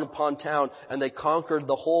 town upon town, and they conquered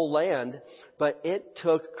the whole land. But it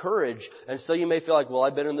took courage. And so you may feel like, well,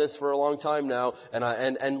 I've been in this for a long time now.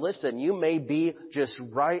 And listen, you may be just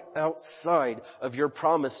right outside of your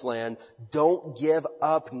promised land. Don't give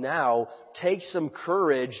up now. Take some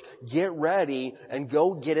courage, get ready, and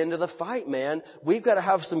go get into the fight, man. We've got to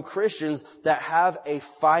have some Christians that have a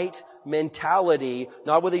fight mentality,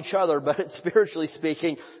 not with each other, but spiritually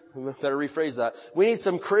speaking. Better rephrase that. We need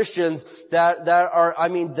some Christians that are,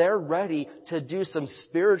 they're ready to do some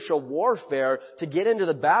spiritual warfare to get into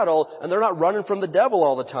the battle, and they're not running from the devil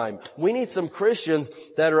all the time. We need some Christians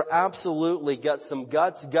that are absolutely got some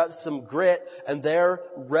guts, got some grit, and they're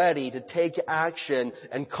ready to take action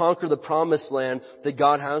and conquer the promised land that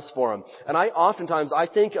God has for them. And oftentimes I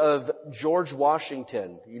think of George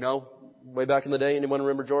Washington, way back in the day. Anyone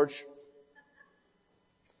remember George?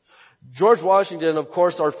 George Washington, of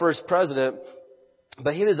course, our first president,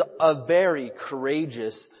 but he was a very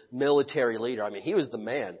courageous military leader. He was the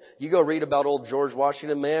man. You go read about old George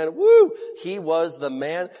Washington, man, woo! He was the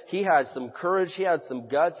man. He had some courage. He had some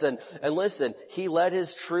guts. And listen, he led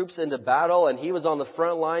his troops into battle, and he was on the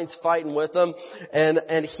front lines fighting with them.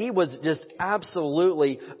 And he was just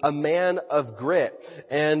absolutely a man of grit.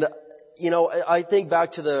 And I think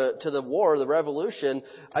back to the war, the revolution.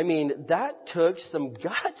 I mean, that took some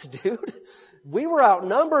guts, dude. We were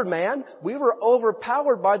outnumbered, man. We were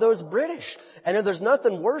overpowered by those British. And there's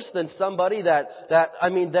nothing worse than somebody that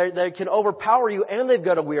they can overpower you and they've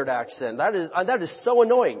got a weird accent. That is so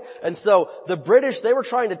annoying. And so the British, they were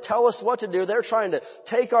trying to tell us what to do. They're trying to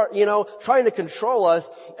take trying to control us.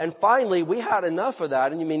 And finally, we had enough of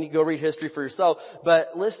that. And you go read history for yourself.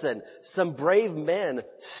 But listen, some brave men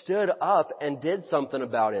stood up and did something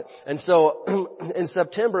about it. And so in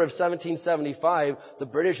September of 1775, the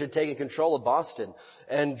British had taken control of Boston.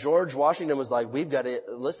 And George Washington was like,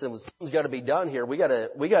 something's got to be done here. We got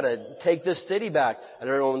to take this city back. And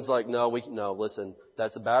everyone's like, no, listen,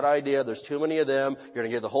 that's a bad idea. There's too many of them. You're going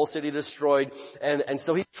to get the whole city destroyed. And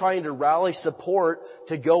so he's trying to rally support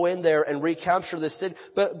to go in there and recapture the city.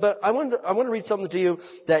 But I want to read something to you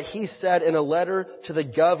that he said in a letter to the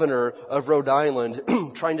governor of Rhode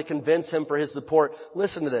Island, trying to convince him for his support.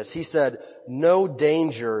 Listen to this. He said, "No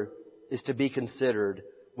danger is to be considered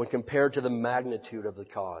when compared to the magnitude of the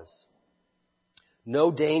cause."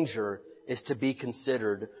 No danger is to be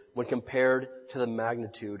considered when compared to the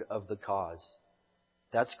magnitude of the cause.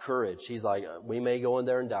 That's courage. He's like, we may go in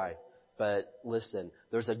there and die, but listen,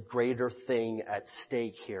 there's a greater thing at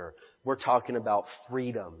stake here. We're talking about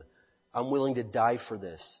freedom. I'm willing to die for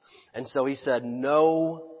this. And so he said,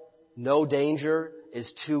 no danger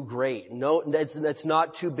is too great. No, that's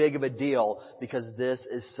not too big of a deal because this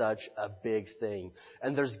is such a big thing.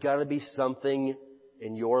 And there's got to be something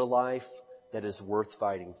in your life that is worth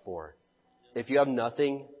fighting for. If you have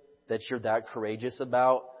nothing that you're that courageous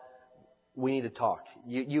about, we need to talk.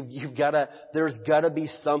 There's got to be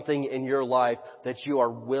something in your life that you are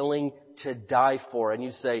willing to die for. And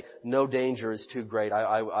you say, no danger is too great.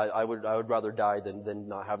 I would rather die than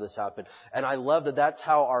not have this happen. And I love that that's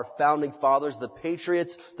how our founding fathers, the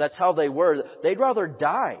patriots, that's how they were. They'd rather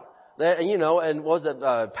die. And what was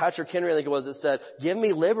it, Patrick Henry, I think it was, that said, give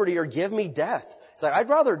me liberty or give me death. It's like, I'd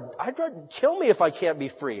rather kill me if I can't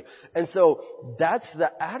be free. And so that's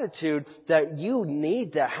the attitude that you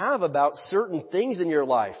need to have about certain things in your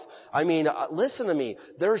life. I mean, listen to me.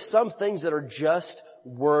 There are some things that are just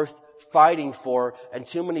worth fighting for, and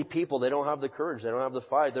too many people, they don't have the courage. They don't have the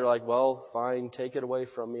fight. They're like, well, fine, take it away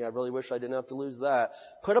from me. I really wish I didn't have to lose that.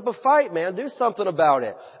 Put up a fight, man. Do something about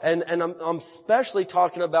it. And I'm especially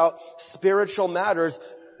talking about spiritual matters.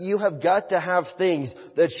 You have got to have things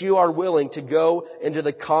that you are willing to go into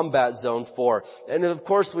the combat zone for. And of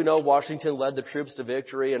course we know Washington led the troops to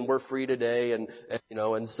victory and we're free today and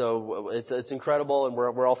so it's incredible and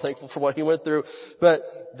we're all thankful for what he went through. But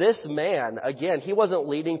this man, again, he wasn't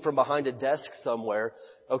leading from behind a desk somewhere.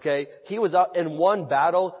 Okay? He was out in one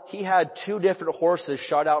battle. He had 2 different horses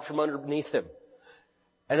shot out from underneath him.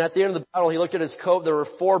 And at the end of the battle, he looked at his coat. There were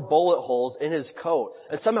 4 bullet holes in his coat.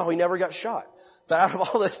 And somehow he never got shot. But out of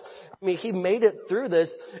all this, he made it through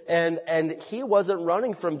this and he wasn't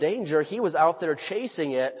running from danger. He was out there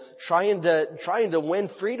chasing it, trying to win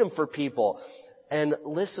freedom for people. And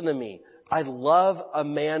listen to me. I love a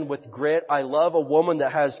man with grit. I love a woman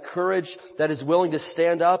that has courage, that is willing to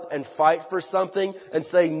stand up and fight for something and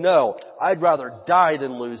say, no, I'd rather die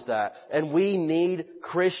than lose that. And we need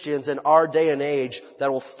Christians in our day and age that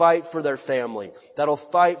will fight for their family, that will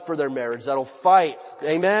fight for their marriage, that will fight,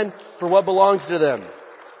 amen, for what belongs to them.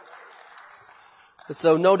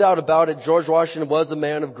 So no doubt about it, George Washington was a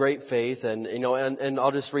man of great faith, and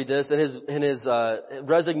I'll just read this. In his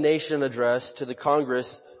resignation address to the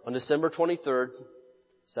Congress on December 23rd,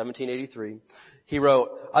 1783, he wrote,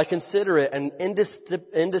 "I consider it an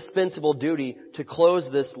indispensable duty to close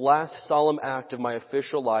this last solemn act of my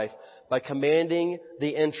official life by commanding the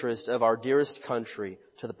interest of our dearest country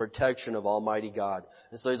to the protection of Almighty God."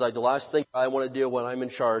 And so he's like, the last thing I want to do when I'm in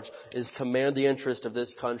charge is command the interest of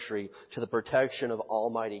this country to the protection of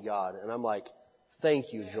Almighty God. And I'm like,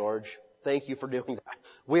 thank you, George. Thank you for doing that.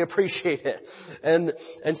 We appreciate it.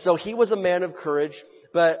 And so he was a man of courage.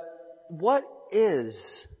 But what is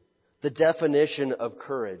the definition of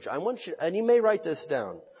courage? I want you, and you may write this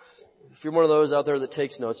down. If you're one of those out there that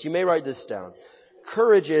takes notes, you may write this down.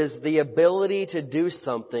 Courage is the ability to do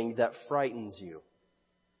something that frightens you.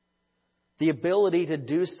 The ability to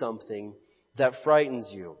do something that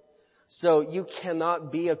frightens you. So you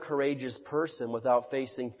cannot be a courageous person without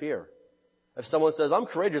facing fear. If someone says, I'm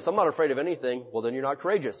courageous, I'm not afraid of anything, well then you're not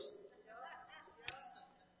courageous.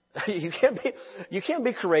 You can't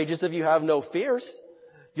be courageous if you have no fears.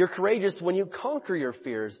 You're courageous when you conquer your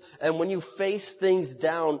fears and when you face things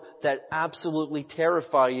down that absolutely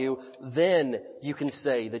terrify you, then you can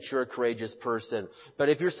say that you're a courageous person. But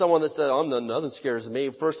if you're someone that says, nothing scares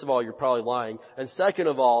me, first of all, you're probably lying. And second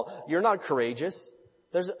of all, you're not courageous.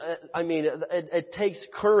 It takes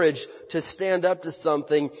courage to stand up to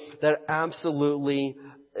something that absolutely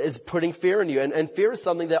is putting fear in you. And fear is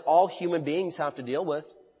something that all human beings have to deal with.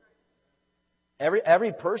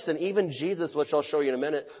 Every person, even Jesus, which I'll show you in a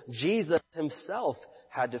minute, Jesus himself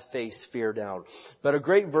had to face fear down. But a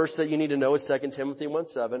great verse that you need to know is 2 Timothy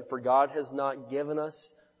 1:7. For God has not given us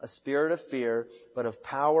a spirit of fear, but of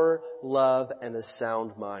power, love, and a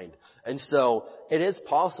sound mind. And so, it is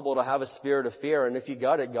possible to have a spirit of fear, and if you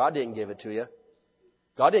got it, God didn't give it to you.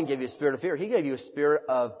 God didn't give you a spirit of fear. He gave you a spirit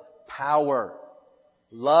of power,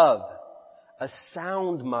 love, a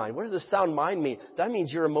sound mind. What does a sound mind mean? That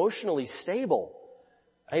means you're emotionally stable.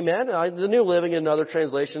 Amen? The New Living and other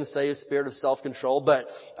translations say a spirit of self-control, but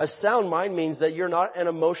a sound mind means that you're not an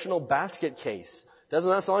emotional basket case. Doesn't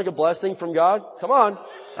that sound like a blessing from God? Come on.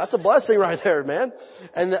 That's a blessing right there, man.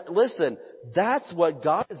 And listen, that's what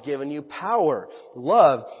God has given you: power,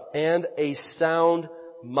 love, and a sound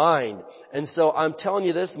mind. And so I'm telling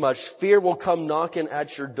you this much: fear will come knocking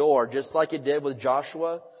at your door, just like it did with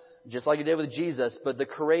Joshua, just like it did with Jesus. But the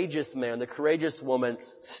courageous man, the courageous woman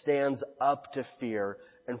stands up to fear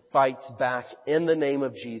and fights back in the name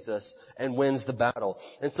of Jesus and wins the battle.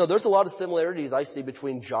 And so there's a lot of similarities I see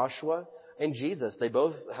between Joshua and Jesus. They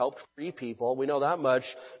both helped free people. We know that much.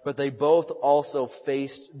 But they both also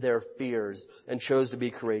faced their fears and chose to be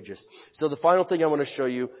courageous. So the final thing I want to show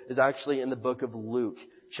you is actually in the book of Luke,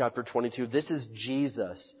 chapter 22. This is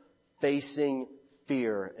Jesus facing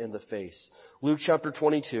fear in the face. Luke chapter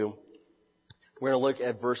 22. We're going to look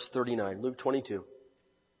at verse 39. Luke 22.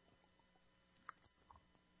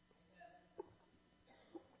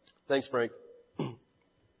 Thanks, Frank.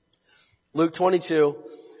 Luke 22.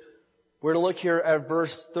 We're going to look here at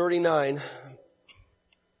verse 39.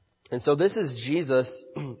 And so this is Jesus.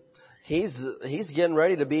 He's getting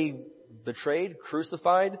ready to be betrayed,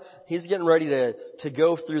 crucified. He's getting ready to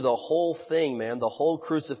go through the whole thing, man, the whole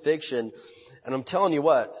crucifixion. And I'm telling you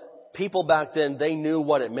what, people back then, they knew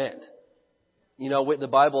what it meant. You know, with the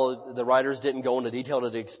Bible, the writers didn't go into detail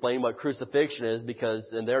to explain what crucifixion is,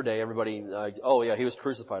 because in their day, everybody, oh yeah, he was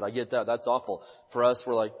crucified. I get that. That's awful. For us,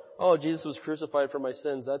 we're like, oh, Jesus was crucified for my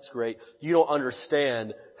sins. That's great. You don't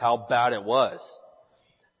understand how bad it was.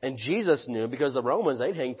 And Jesus knew, because the Romans,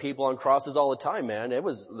 they'd hang people on crosses all the time, man. It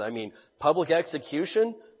was, public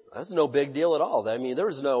execution. That's no big deal at all. There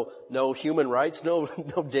was no human rights, no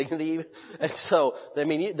dignity. And so,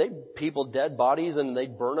 people, dead bodies, and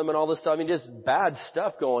they'd burn them and all this stuff. Just bad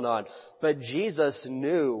stuff going on. But Jesus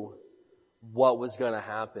knew what was going to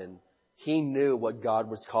happen. He knew what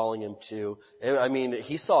God was calling him to.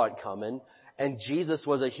 He saw it coming. And Jesus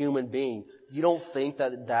was a human being. You don't think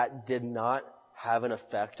that did not have an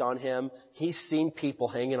effect on him? He's seen people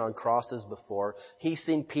hanging on crosses before. He's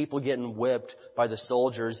seen people getting whipped by the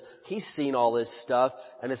soldiers. He's seen all this stuff,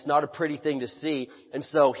 and it's not a pretty thing to see. And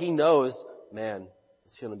so he knows, man,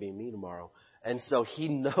 it's going to be me tomorrow. And so he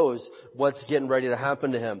knows what's getting ready to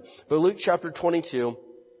happen to him. But Luke chapter 22,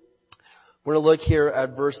 we're going to look here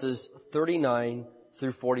at verses 39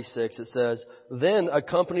 through 46. It says, Then,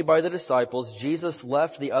 accompanied by the disciples, Jesus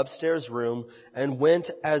left the upstairs room and went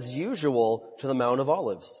as usual to the Mount of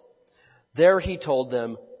Olives. There he told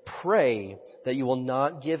them, Pray that you will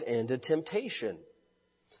not give in to temptation.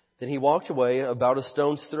 Then he walked away about a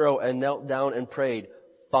stone's throw and knelt down and prayed,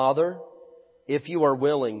 Father, if you are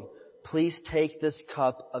willing, please take this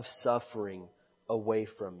cup of suffering away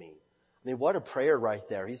from me. What a prayer right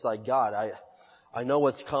there. He's like, God, I know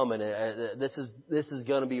what's coming. This is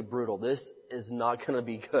going to be brutal. This is not going to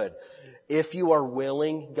be good. If you are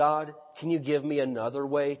willing, God, can you give me another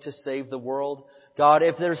way to save the world? God,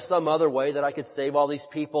 if there's some other way that I could save all these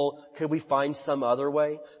people, could we find some other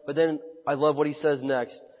way? But then I love what he says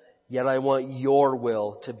next. Yet I want your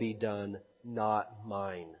will to be done, not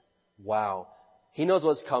mine. Wow. He knows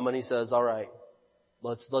what's coming. He says, all right,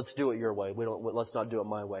 let's do it your way. Let's not do it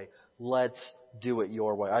my way. Let's do it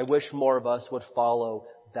your way. I wish more of us would follow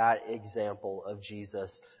that example of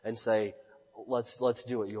Jesus and say, let's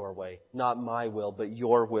do it your way. Not my will, but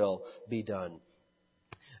your will be done.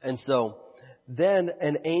 And so, then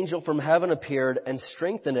an angel from heaven appeared and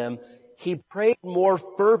strengthened him. He prayed more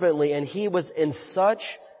fervently, and he was in such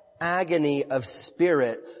agony of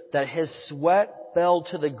spirit that his sweat fell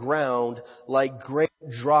to the ground like great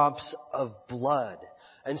drops of blood.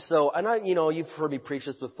 And so, you've heard me preach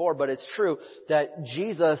this before, but it's true that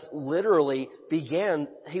Jesus literally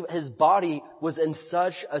his body was in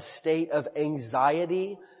such a state of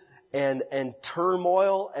anxiety and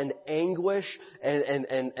turmoil and anguish and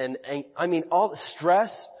all the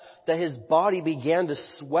stress that his body began to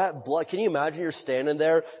sweat blood. Can you imagine you're standing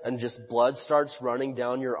there and just blood starts running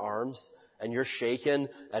down your arms and you're shaking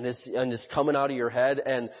and it's coming out of your head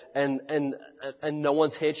and no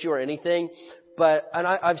one's hit you or anything? But,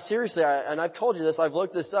 I've told you this, I've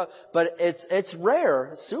looked this up, but it's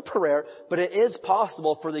rare, super rare, but it is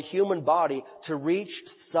possible for the human body to reach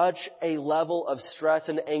such a level of stress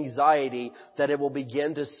and anxiety that it will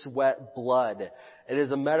begin to sweat blood. It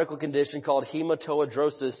is a medical condition called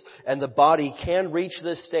hematidrosis, and the body can reach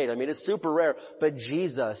this state. It's super rare, but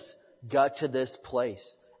Jesus got to this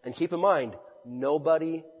place. And keep in mind,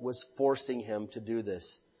 nobody was forcing him to do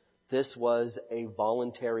this. This was a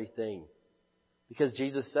voluntary thing. Because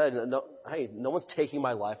Jesus said, no one's taking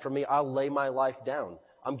my life from me. I'll lay my life down.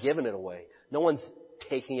 I'm giving it away. No one's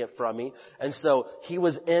taking it from me. And so he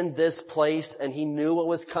was in this place and he knew what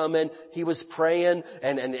was coming. He was praying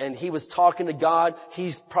and he was talking to God.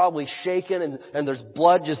 He's probably shaking and there's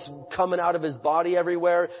blood just coming out of his body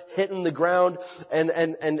everywhere, hitting the ground.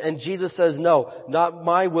 And Jesus says, no, not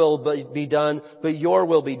my will be done, but your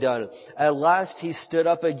will be done. At last he stood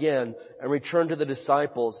up again and returned to the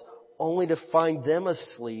disciples, only to find them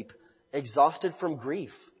asleep, exhausted from grief.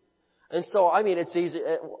 And so, it's easy.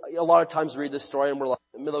 A lot of times we read this story and we're like,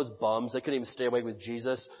 those bums, they couldn't even stay awake with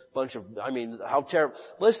Jesus. How terrible.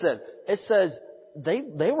 Listen, it says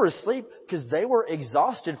they were asleep because they were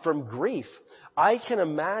exhausted from grief. I can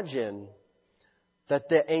imagine that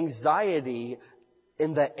the anxiety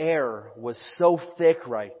in the air was so thick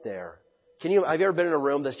right there. Have you ever been in a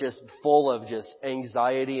room that's just full of just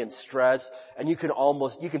anxiety and stress and you can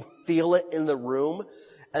feel it in the room?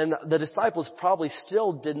 And the disciples probably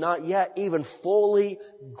still did not yet even fully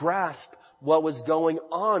grasp what was going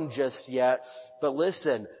on just yet. But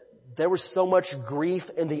listen, there was so much grief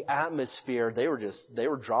in the atmosphere. They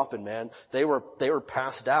were dropping, man. They were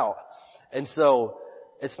passed out. And so,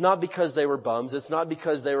 it's not because they were bums. It's not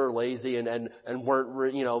because they were lazy and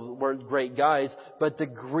weren't great guys. But the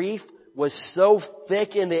grief was so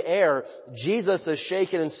thick in the air. Jesus is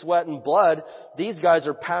shaking and sweating blood. These guys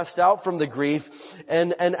are passed out from the grief.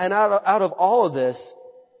 And out of all of this,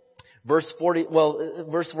 verse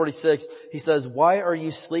 46, he says, why are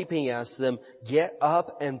you sleeping? He asks them. Get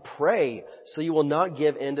up and pray so you will not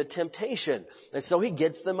give in to temptation. And so he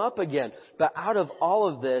gets them up again. But out of all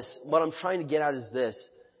of this, what I'm trying to get at is this.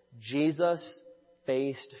 Jesus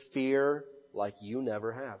faced fear like you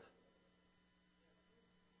never have.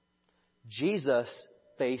 Jesus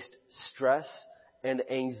faced stress and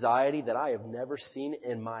anxiety that I have never seen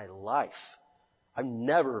in my life. I've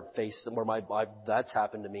never faced where that's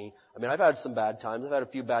happened to me. I've had some bad times. I've had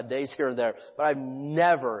a few bad days here and there, but I've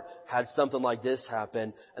never had something like this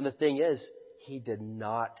happen. And the thing is, he did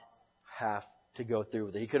not have to go through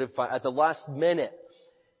with it. He could have, at the last minute,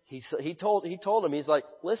 he told him, he's like,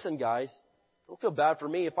 listen guys, don't feel bad for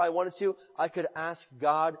me. If I wanted to, I could ask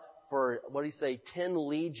God for, 10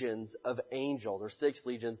 legions of angels or 6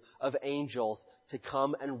 legions of angels to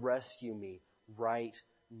come and rescue me right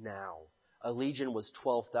now. A legion was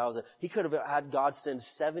 12,000. He could have had God send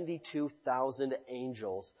 72,000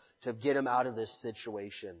 angels to get him out of this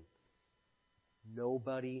situation.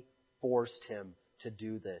 Nobody forced him to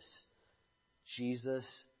do this. Jesus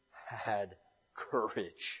had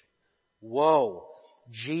courage. Whoa!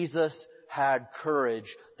 Jesus had courage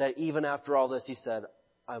that even after all this, he said,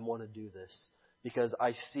 I want to do this because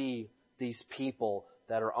I see these people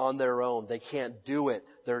that are on their own. They can't do it.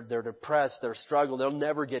 They're depressed. They're struggling. They'll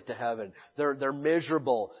never get to heaven. They're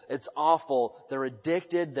miserable. It's awful. They're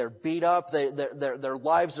addicted. They're beat up. Their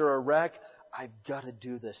lives are a wreck. I've got to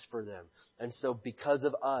do this for them. And so because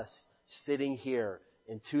of us sitting here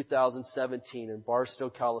in 2017 in Barstow,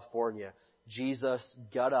 California, Jesus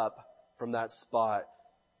got up from that spot,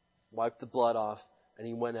 wiped the blood off, and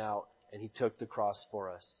he went out and he took the cross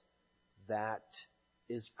for us. That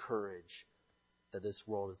is courage that this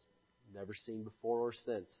world has never seen before or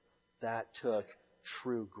since. That took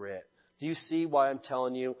true grit. Do you see why I'm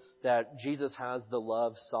telling you that Jesus has the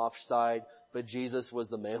love soft side, but Jesus was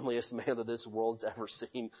the manliest man that this world's ever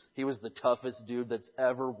seen? He was the toughest dude that's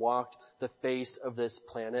ever walked the face of this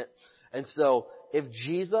planet. And so, if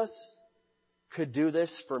Jesus could do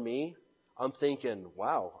this for me, I'm thinking,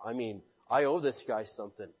 wow, I owe this guy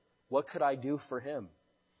something. What could I do for him?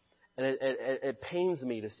 And it pains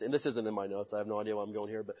me to see, and this isn't in my notes, I have no idea where I'm going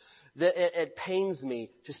here, but it pains me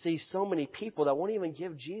to see so many people that won't even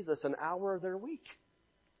give Jesus an hour of their week.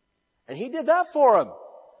 And He did that for them.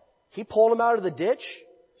 He pulled them out of the ditch.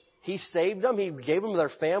 He saved them. He gave them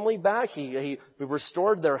their family back. He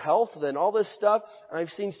restored their health and all this stuff. And I've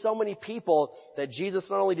seen so many people that Jesus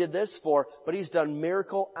not only did this for, but He's done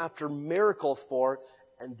miracle after miracle for,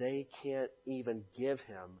 and they can't even give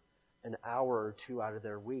Him an hour or two out of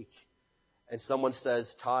their week. And someone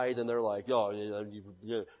says tithe, and they're like, oh,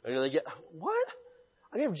 yeah. And they get, what?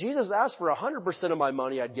 I mean, if Jesus asked for 100% of my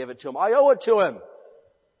money, I'd give it to Him. I owe it to Him.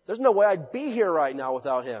 There's no way I'd be here right now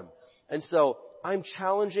without Him. And so I'm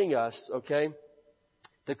challenging us, okay?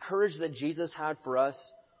 The courage that Jesus had for us,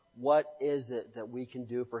 what is it that we can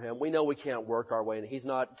do for Him? We know we can't work our way, and He's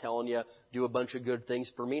not telling you, do a bunch of good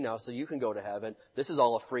things for me now so you can go to heaven. This is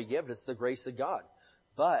all a free gift. It's the grace of God.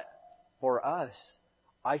 But for us,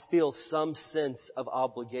 I feel some sense of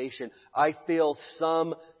obligation. I feel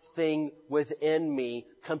something within me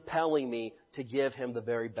compelling me to give Him the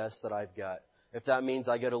very best that I've got. If that means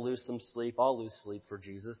I got to lose some sleep, I'll lose sleep for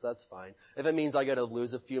Jesus. That's fine. If it means I got to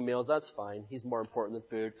lose a few meals, that's fine. He's more important than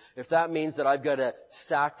food. If that means that I've got to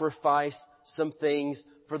sacrifice some things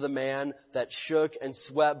for the man that shook and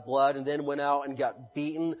sweat blood and then went out and got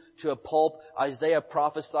beaten to a pulp. Isaiah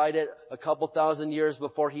prophesied it a couple thousand years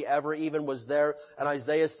before he ever even was there. And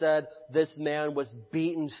Isaiah said this man was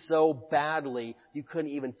beaten so badly you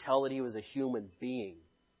couldn't even tell that he was a human being.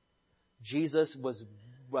 Jesus was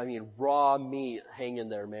raw meat hanging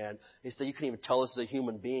there, man. He said, you couldn't even tell this is a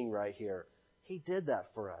human being right here. He did that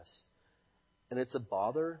for us. And it's a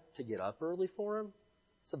bother to get up early for Him.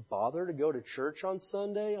 It's a bother to go to church on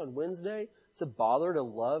Sunday, on Wednesday. It's a bother to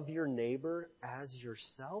love your neighbor as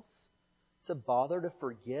yourself. It's a bother to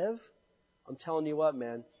forgive. I'm telling you what,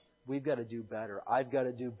 man, we've got to do better. I've got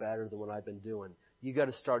to do better than what I've been doing. You got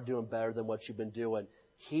to start doing better than what you've been doing.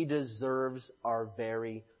 He deserves our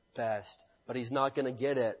very best. But He's not going to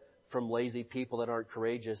get it from lazy people that aren't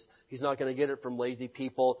courageous. He's not going to get it from lazy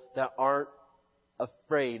people that aren't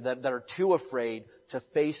afraid, that are too afraid to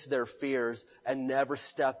face their fears and never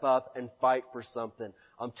step up and fight for something.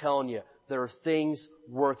 I'm telling you, there are things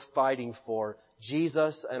worth fighting for.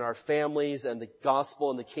 Jesus and our families and the gospel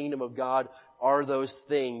and the kingdom of God are those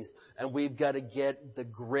things. And we've got to get the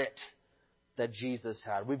grit that Jesus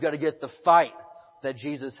had. We've got to get the fight that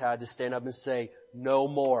Jesus had to stand up and say, no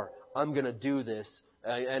more. I'm going to do this.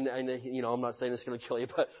 And I'm not saying it's going to kill you,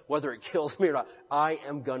 but whether it kills me or not, I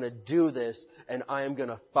am going to do this, and I am going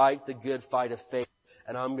to fight the good fight of faith,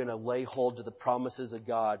 and I'm going to lay hold to the promises of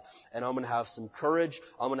God, and I'm going to have some courage,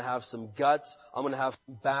 I'm going to have some guts, I'm going to have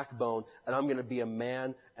some backbone, and I'm going to be a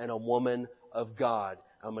man and a woman of God.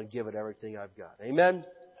 I'm going to give it everything I've got. Amen?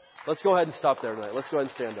 Let's go ahead and stop there tonight. Let's go ahead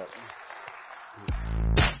and stand up.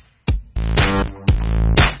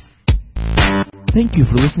 Thank you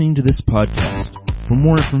for listening to this podcast. For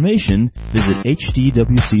more information, visit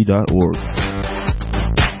hdwc.org.